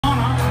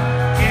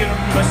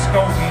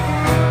Muskogee.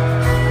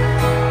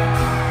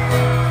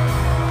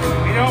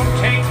 We don't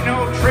take no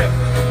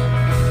trips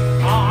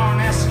on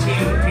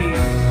STP.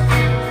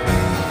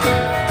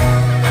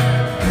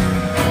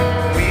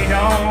 We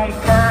don't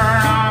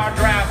burn our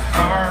draft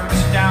cards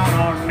down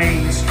on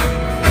Main Street.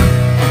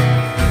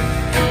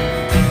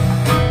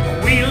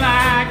 We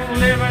like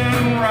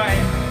living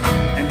right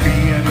and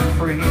being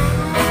free.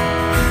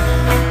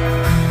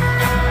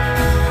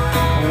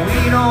 We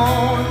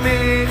don't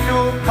make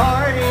no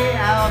party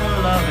out of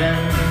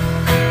loving.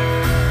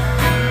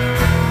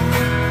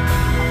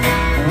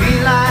 We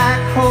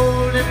like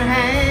holding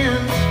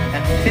hands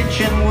and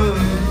pitching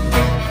wood.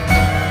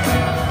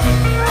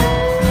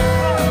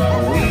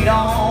 We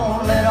don't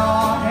let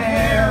our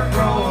hair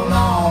grow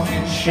long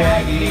and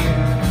shaggy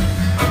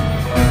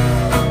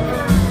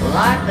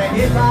like the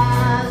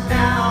hippies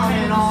down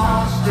in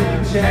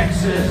Austin,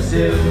 Texas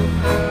do.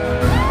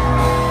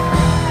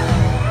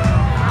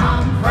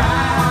 I'm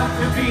proud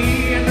to be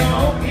an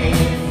Okie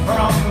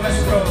from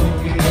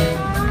Muskogee,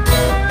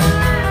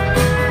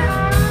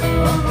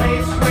 a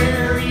place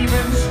where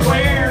even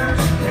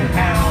squares can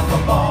have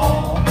a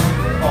ball.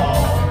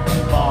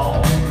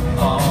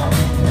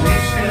 We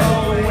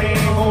still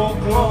wave Old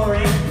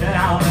Glory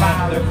down by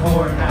the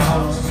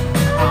courthouse.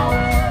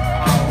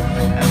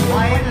 And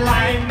white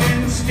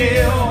lightning's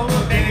still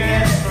the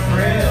biggest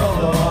thrill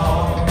of all.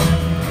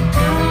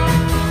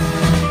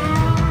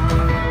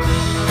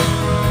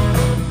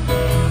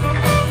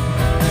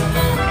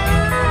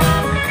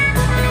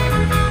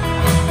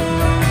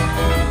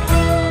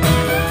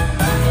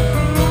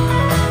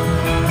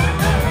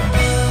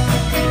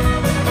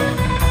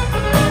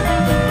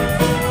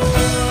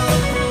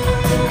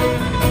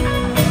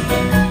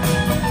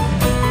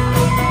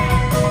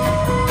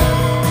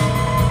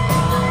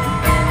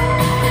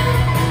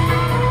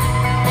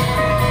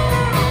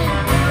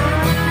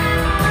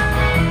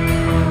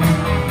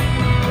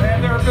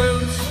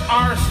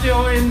 Are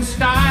still in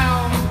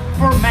style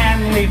for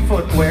manly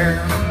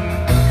footwear.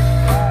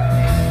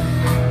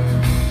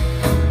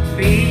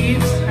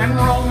 Beads and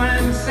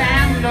Roman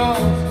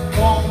sandals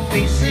won't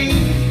be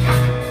seen,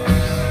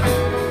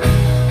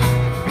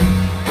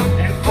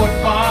 and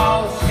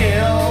football's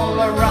still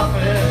the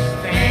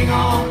roughest thing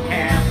on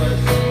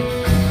campus.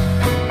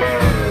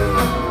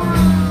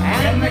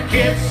 And the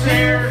kids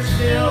there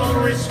still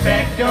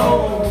respect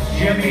old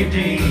Jimmy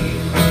D.